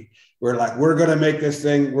meat, we're like, we're going to make this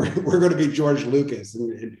thing. We're going to be George Lucas,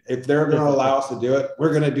 and if they're going to allow us to do it,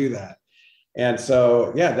 we're going to do that. And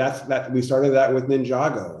so, that we started that with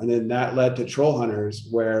Ninjago, and then that led to Troll Hunters,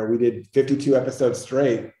 where we did 52 episodes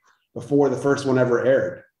straight before the first one ever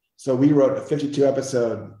aired. So we wrote a 52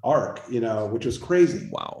 episode arc, you know, which was crazy.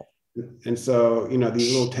 Wow. And so, you know,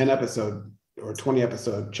 these little 10 episode or 20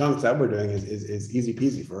 episode chunks that we're doing is easy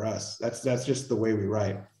peasy for us. That's just the way we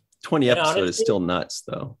write. 20 episode is still nuts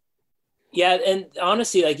though. Yeah. And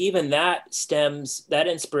honestly, like even that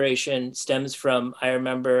inspiration stems from, I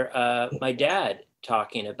remember my dad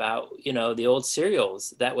talking about, you know, the old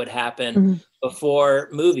serials that would happen before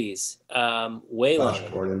movies,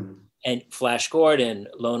 Waylon and Flash Gordon,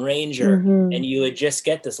 Lone Ranger. And you would just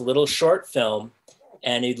get this little short film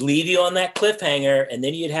and it'd leave you on that cliffhanger, and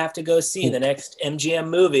then you'd have to go see the next MGM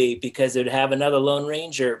movie because it would have another Lone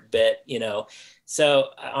Ranger bit, you know. So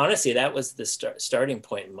honestly, that was the starting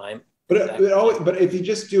point in mine. But if you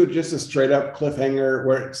just do just a straight up cliffhanger,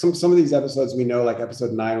 where some of these episodes we know, like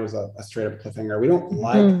episode 9 was a straight up cliffhanger, we don't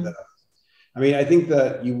like those. I mean, I think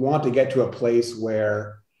that you want to get to a place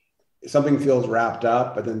where something feels wrapped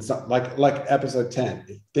up, but then like episode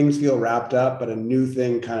 10, things feel wrapped up, but a new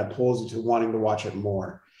thing kind of pulls you to wanting to watch it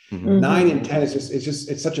more. 9 and 10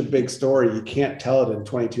 it's such a big story. You can't tell it in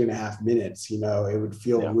 22 and a half minutes. You know, it would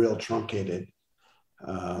feel real truncated.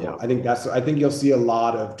 I think you'll see a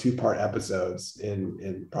lot of 2-part episodes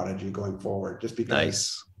in Prodigy going forward, just because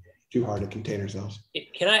it's too hard to contain ourselves.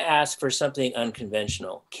 Can I ask for something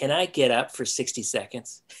unconventional? Can I get up for 60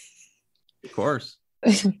 seconds? Of course.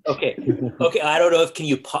 Okay. I don't know if can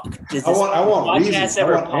you pause. Does this podcast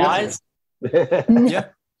ever pause? Yeah.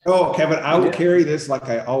 Oh, Kevin, I will carry this like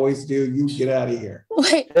I always do. You get out of here.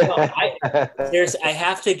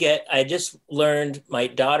 I just learned my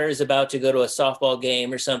daughter is about to go to a softball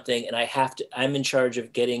game or something, and I'm in charge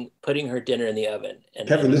of putting her dinner in the oven. And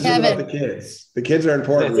Kevin, this is about the kids. The kids are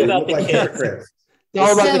important. It's about the kids. It's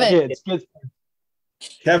all about the kids.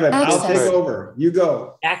 Kevin, I'll take over. You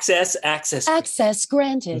go. Access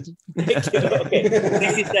granted. Thank you. Okay,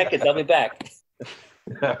 60 seconds. I'll be back.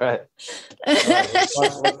 All right. Let's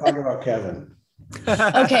talk about Kevin.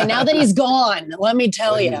 Okay, now that he's gone, let me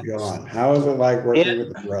tell you. He's gone. How is it like working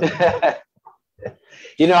with the brother?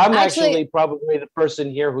 I'm actually probably the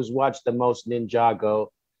person here who's watched the most Ninjago.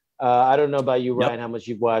 I don't know about you, Ryan, how much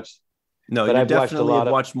you've watched. No, but you I've definitely have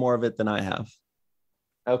watched more of it than I have.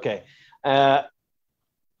 Okay.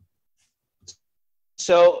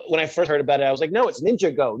 So when I first heard about it, I was like, no, it's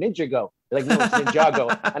Ninjago. They're like, no, it's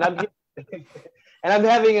Ninjago. and I'm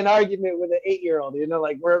having an argument with an 8-year-old,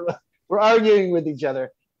 like we're arguing with each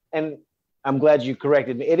other. And I'm glad you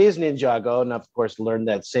corrected me. It is Ninjago, and I've, of course, learned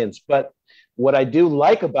that since. But what I do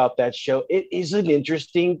like about that show, it is an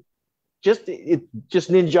interesting, just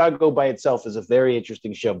Ninjago by itself is a very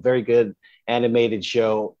interesting show, very good animated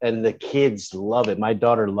show, and the kids love it. My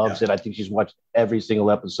daughter loves it. I think she's watched every single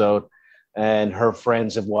episode, and her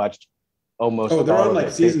friends have watched almost. Oh, they're on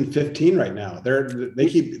like season 15 right now. They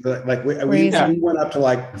keep like we went up to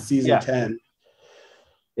like season 10,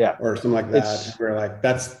 or something like that. We're like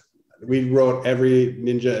we wrote every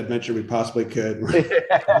ninja adventure we possibly could. We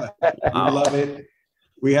love it.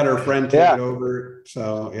 We had our friend take it over.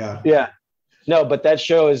 So yeah. No, but that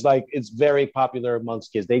show is like, it's very popular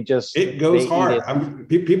amongst kids. It goes hard.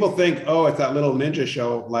 People think, oh, it's that little ninja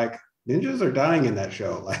show. Like ninjas are dying in that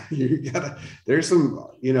show. Like there's some,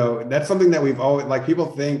 that's something that we've always, like people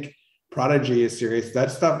think Prodigy is serious.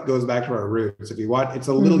 That stuff goes back to our roots. If you watch, it's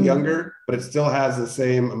a little younger, but it still has the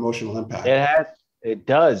same emotional impact. It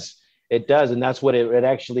does. And that's what it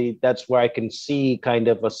actually, that's where I can see kind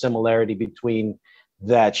of a similarity between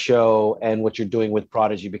that show and what you're doing with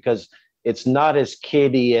Prodigy, because it's not as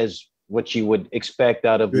kiddie as what you would expect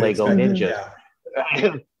out of Lego Ninja.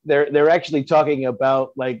 Yeah. They're actually talking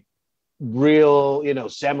about like real,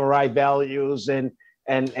 samurai values and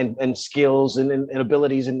skills and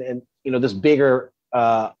abilities and this bigger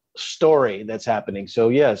story that's happening. So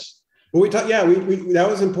yes. Well, we that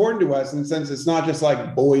was important to us in the sense it's not just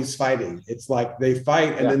like boys fighting. It's like they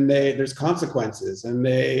fight and then there's consequences, and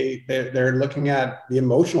they're looking at the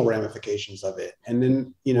emotional ramifications of it. And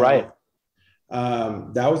then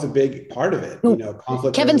that was a big part of it.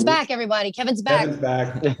 Conflict. Kevin's back, everybody. Kevin's back.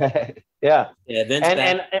 Yeah. Vince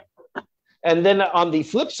back. And then on the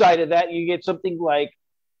flip side of that, you get something like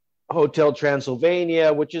Hotel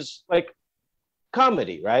Transylvania, which is like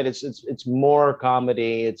comedy, right? It's more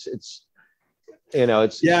comedy. It's we were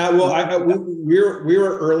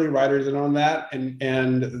early writers in on that,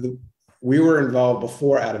 and we were involved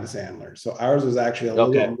before Adam Sandler, so ours was actually a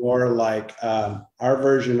little bit more like our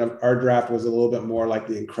version of our draft was a little bit more like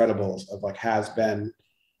The Incredibles, of like has-been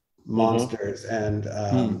monsters, and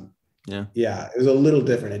it was a little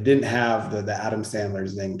different. It didn't have the Adam Sandler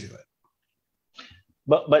zing to it.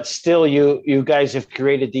 But still, you guys have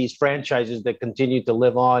created these franchises that continue to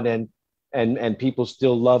live on, and people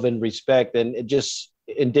still love and respect, and it just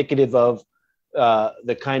indicative of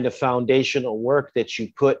the kind of foundational work that you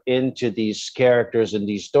put into these characters and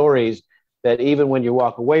these stories, that even when you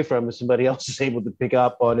walk away from it, somebody else is able to pick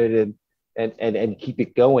up on it and keep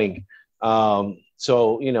it going. So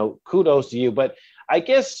kudos to you. But I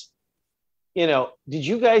guess, did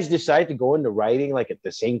you guys decide to go into writing like at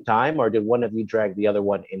the same time, or did one of you drag the other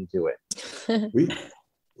one into it?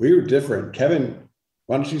 We were different. Kevin,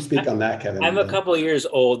 why don't you speak on that, Kevin? I'm a couple of years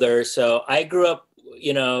older, so I grew up,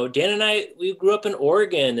 Dan and I, we grew up in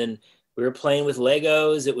Oregon, and we were playing with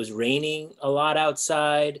Legos. It was raining a lot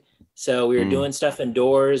outside, so we were doing stuff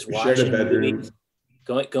indoors, watching movies,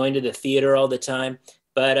 going to the theater all the time.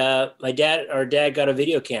 But our dad got a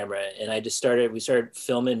video camera, and we started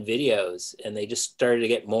filming videos, and they just started to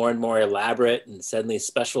get more and more elaborate, and suddenly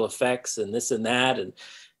special effects and this and that. And,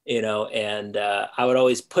 I would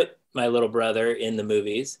always put my little brother in the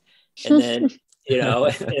movies, and then,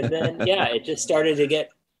 it just started to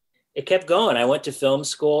it kept going. I went to film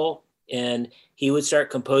school, and he would start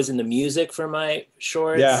composing the music for my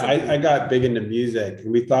shorts. Yeah, I got big into music,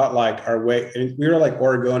 and we thought like we were like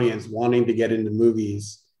Oregonians wanting to get into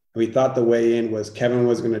movies. And we thought the way in was Kevin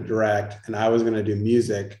was going to direct and I was going to do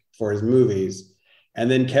music for his movies. And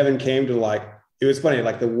then Kevin came to it was funny,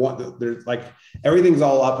 like there's like everything's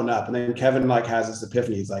all up and up. And then Kevin has this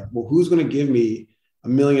epiphany. He's like, well, who's going to give me $1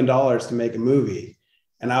 million to make a movie?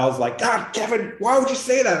 And I was like, God, Kevin, why would you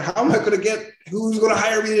say that? How am I going to who's going to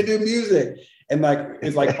hire me to do music? And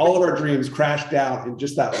it's like all of our dreams crashed down in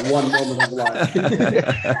just that one moment of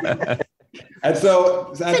life. And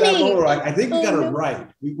so at that moment, we're like, I think we got to write.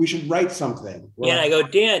 We should write something. Yeah, I go,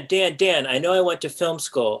 Dan, I know I went to film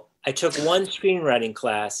school. I took one screenwriting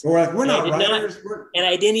class. We're like, we're not writers. And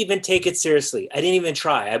I didn't even take it seriously. I didn't even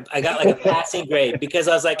try. I got like a passing grade because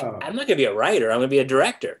I was like, I'm not going to be a writer. I'm going to be a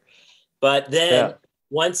director. But then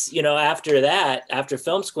once, after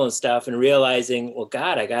film school and stuff and realizing, well,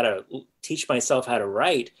 God, I got to teach myself how to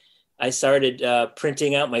write. I started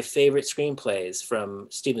printing out my favorite screenplays from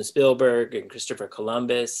Steven Spielberg and Christopher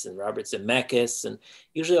Columbus and Robert Zemeckis, and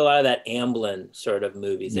usually a lot of that Amblin sort of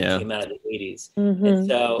movies that came out of the 80s. Mm-hmm. And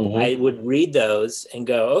so I would read those and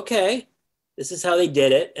go, okay, this is how they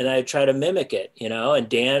did it. And I'd try to mimic it, and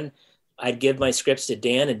Dan, I'd give my scripts to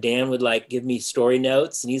Dan, and Dan would like give me story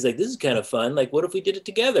notes, and he's like, this is kind of fun. Like, what if we did it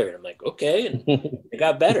together? And I'm like, okay. And it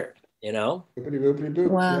got better, Wow.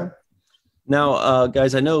 Yeah. Now,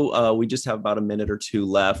 guys, I know we just have about a minute or two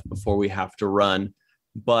left before we have to run.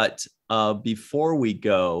 But before we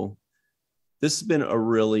go, this has been a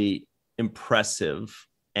really impressive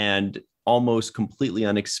and almost completely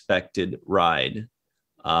unexpected ride.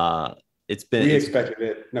 We expected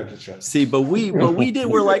it. No, just trust. See, but we did.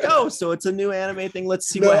 We're like, oh, so it's a new anime thing. Let's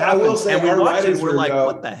see what happens. I will say, and we our watched it. We're writers like,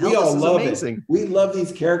 what the hell? We all this is love amazing. it. We love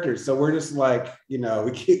these characters, so we're just like, we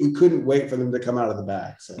couldn't wait for them to come out of the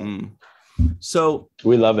bag. So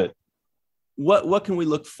we love it. What can we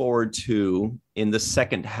look forward to in the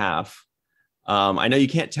second half? I know you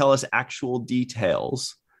can't tell us actual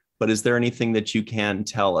details, but is there anything that you can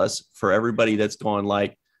tell us for everybody that's going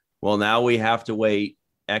like, well, now we have to wait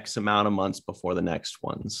X amount of months before the next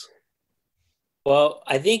ones? Well,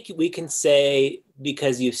 I think we can say,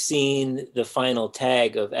 because you've seen the final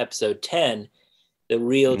tag of episode 10, the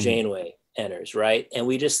real Janeway enters, right? And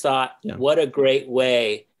we just thought, what a great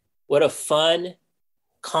way, what a fun,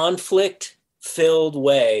 conflict-filled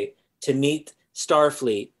way to meet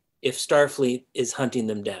Starfleet if Starfleet is hunting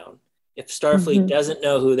them down. If Starfleet doesn't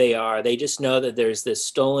know who they are, they just know that there's this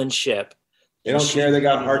stolen ship. They don't care. They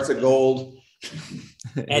got hearts of gold.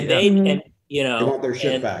 And they want their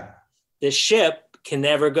ship back. The ship can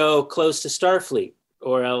never go close to Starfleet,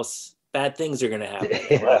 or else bad things are going to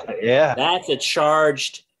happen. Yeah. That's a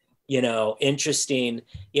charged, interesting,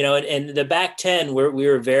 and the back 10, we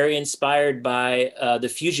were very inspired by The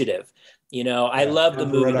Fugitive. I love the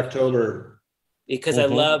movie. Red October. Because I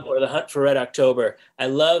love, or The Hunt for Red October. I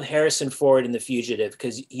love Harrison Ford in The Fugitive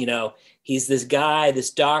because, he's this guy,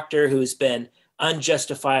 this doctor who's been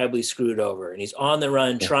unjustifiably screwed over, and he's on the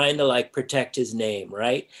run trying to protect his name,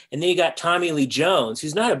 right? And then you got Tommy Lee Jones,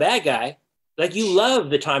 who's not a bad guy. Like, you love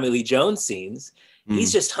the Tommy Lee Jones scenes.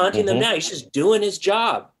 He's just hunting them down. He's just doing his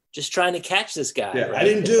job, just trying to catch this guy. Yeah, right? I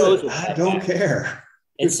didn't do it. I don't care.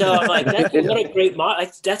 And so I'm like, what a great model.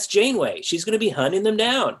 That's Janeway. She's going to be hunting them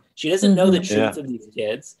down. She doesn't know the truth of these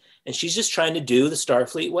kids, and she's just trying to do the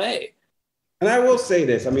Starfleet way. And I will say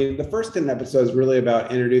this. I mean, the first 10 episodes is really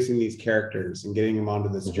about introducing these characters and getting them onto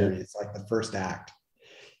this journey. It's like the first act.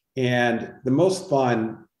 And the most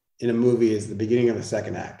fun in a movie is the beginning of the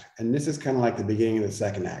second act. And this is kind of like the beginning of the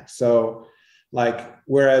second act. So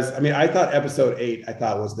whereas, I thought episode 8,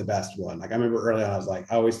 was the best one. Like, I remember early on, I was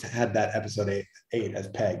like, I always had that episode 8 as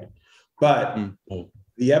pegged. But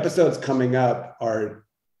the episodes coming up are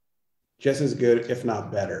just as good, if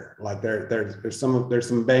not better. Like there's some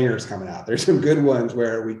bangers coming out. There's some good ones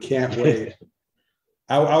where we can't wait.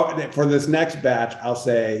 For this next batch, I'll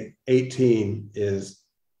say 18 is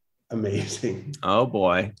amazing. Oh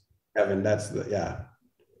boy, Evan, that's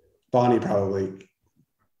Bonnie probably.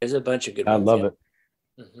 There's a bunch of good I ones. love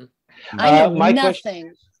it. I know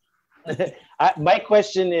nothing. My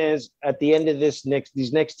question is, at the end of these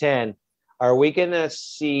next 10, are we going to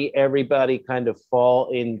see everybody kind of fall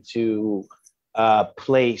into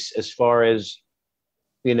place as far as,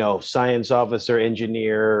 science officer,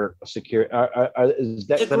 engineer, security? Is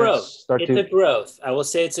that it's a growth. A growth. I will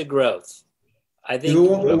say it's a growth. I think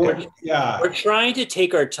we're trying to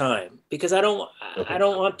take our time because I don't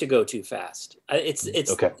want to go too fast. It's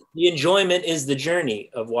the enjoyment is the journey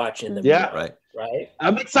of watching them. Yeah, right.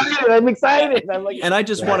 I'm excited. I'm like, and I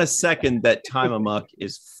just want to second that Time Amok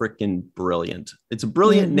is freaking brilliant. It's a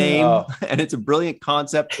brilliant name and it's a brilliant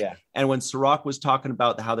concept. Yeah. And when Cirroc was talking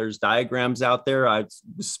about how there's diagrams out there, I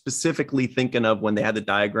was specifically thinking of when they had the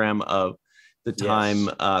diagram of the time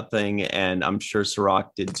thing, and I'm sure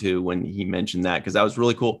Cirroc did too when he mentioned that, because that was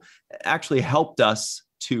really cool. It actually helped us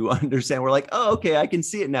to understand. We're like, oh, okay, I can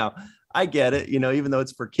see it now. I get it. Even though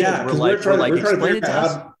it's for kids,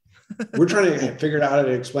 we're trying to figure out how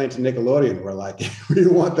to explain to Nickelodeon. We're like, we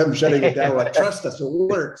don't want them shutting it down. We're like, trust us, it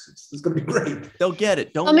works. It's going to be great. They'll get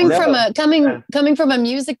it. Coming from a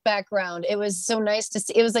music background, it was so nice to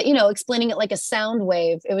see. It was like, explaining it like a sound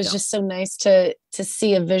wave. It was just so nice to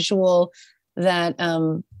see a visual that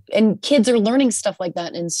and kids are learning stuff like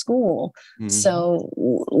that in school. So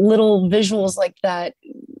little visuals like that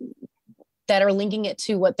are linking it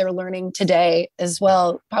to what they're learning today as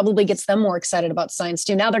well probably gets them more excited about science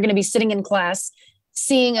too. Now they're going to be sitting in class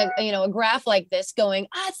seeing a graph like this going,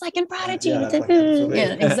 it's like in Prodigy. Yeah,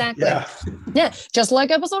 Exactly. Yeah, just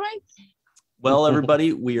like episode 8. Well,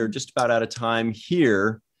 everybody, we are just about out of time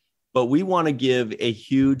here, but we want to give a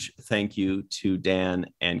huge thank you to Dan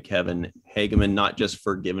and Kevin Hageman, not just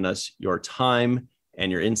for giving us your time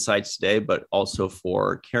and your insights today, but also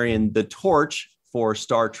for carrying the torch for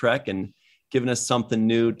Star Trek and giving us something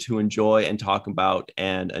new to enjoy and talk about,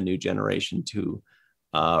 and a new generation to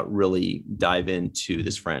really dive into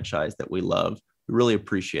this franchise that we love. We really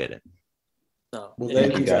appreciate it. Well,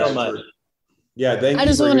 thank you guys so much. Thank you. I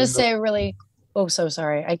just want to say really, so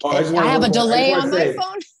sorry. I have a delay on my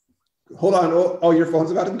phone. Hold on. Oh, your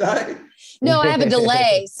phone's about to die? No, I have a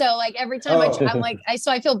delay. So like every time I'm like,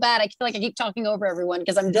 so I feel bad. I feel like I keep talking over everyone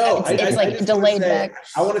because it's like delayed back.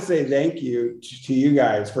 I want to say thank you to you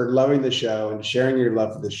guys for loving the show and sharing your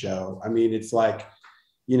love for the show. I mean, it's like,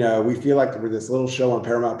 we feel like we're this little show on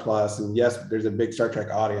Paramount Plus, and yes, there's a big Star Trek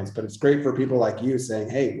audience, but it's great for people like you saying,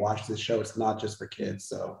 hey, watch this show. It's not just for kids.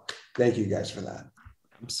 So thank you guys for that.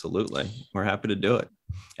 Absolutely. We're happy to do it.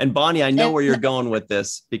 And Bonnie, I know where you're going with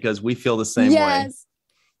this because we feel the same way.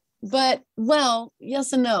 But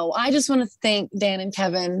yes and no. I just want to thank Dan and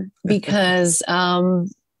Kevin because,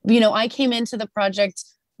 I came into the project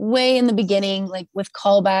way in the beginning, like with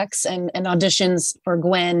callbacks and auditions for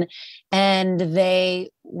Gwen, and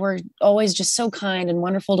they were always just so kind and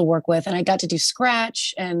wonderful to work with. And I got to do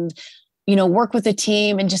scratch and, work with the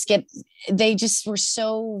team and they just were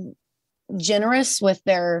so generous with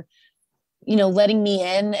their, letting me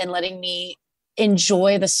in and letting me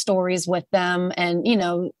enjoy the stories with them and,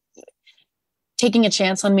 taking a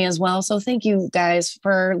chance on me as well. So thank you guys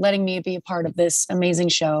for letting me be a part of this amazing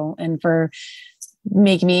show and for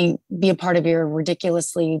making me be a part of your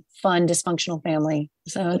ridiculously fun, dysfunctional family.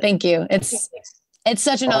 So thank you. It's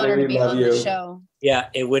such an honor to be on the show. Yeah,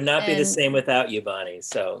 it would not be the same without you, Bonnie.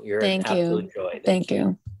 So you're an absolute joy. Thank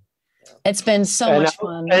you. It's been so much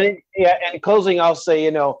fun. And in closing, I'll say,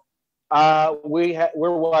 we're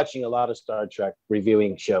watching a lot of Star Trek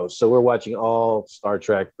reviewing shows. So we're watching all Star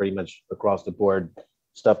Trek pretty much across the board,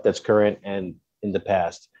 stuff that's current and in the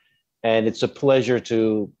past. And it's a pleasure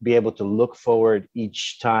to be able to look forward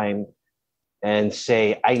each time and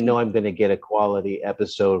say, I know I'm going to get a quality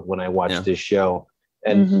episode when I watch this show.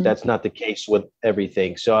 And that's not the case with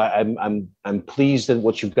everything. So I'm pleased at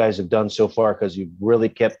what you guys have done so far, because you've really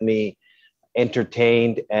kept me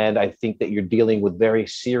entertained, and I think that you're dealing with very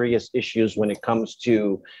serious issues when it comes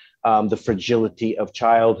to the fragility of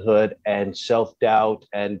childhood and self-doubt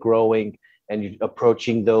and growing, and you're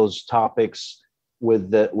approaching those topics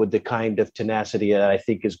with the kind of tenacity that I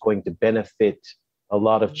think is going to benefit a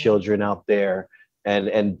lot of children out there,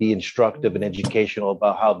 and be instructive and educational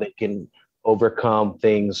about how they can overcome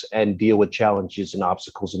things and deal with challenges and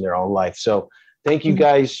obstacles in their own life. So thank you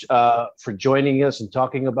guys for joining us and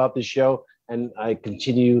talking about the show. And I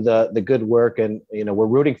continue the good work, and we're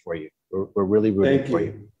rooting for you. We're really rooting for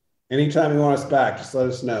you. Anytime you want us back, just let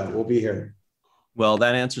us know. We'll be here. Well,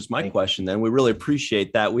 that answers my question then. We really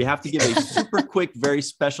appreciate that. We have to give a super quick, very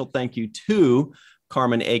special thank you to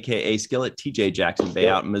Carmen, a.k.a. Skillet, TJ Jackson-Bey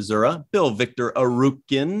out in Missouri, Bill Victor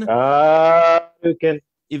Arucan,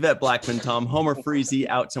 Yvette Blackmon, Tom Homer Freezy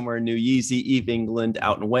out somewhere in New Yeezy, Eve England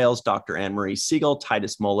out in Wales, Dr. Anne-Marie Segal,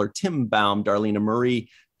 Titus Mohler, Tim Baum, Darlena Marie,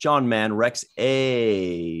 John Mann, Rex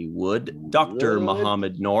A. Wood, Dr.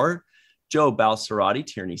 Mohamed Noor, Joe Balsarotti,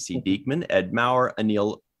 Tierney C. Dieckmann, Ed Mower,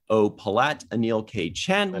 Anil O. Polat, Anil K.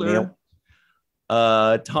 Chander,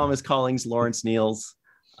 Thomas Collings, Lawrence Niels,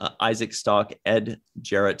 Isaac Stock, Ed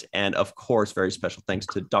Jarrett, and of course, very special thanks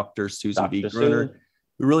to Dr. Susan B. Gruner.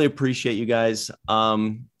 We really appreciate you guys.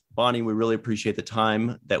 Bonnie, we really appreciate the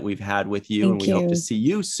time that we've had with you, and we hope to see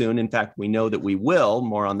you soon. In fact, we know that we will.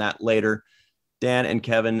 More on that later. Dan and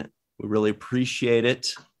Kevin, we really appreciate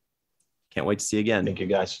it. Can't wait to see you again. Thank you,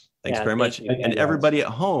 guys. Thanks very much. And everybody at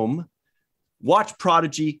home, watch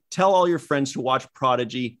Prodigy. Tell all your friends to watch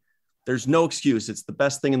Prodigy. There's no excuse. It's the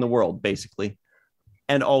best thing in the world, basically.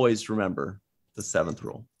 And always remember the 7th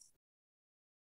rule.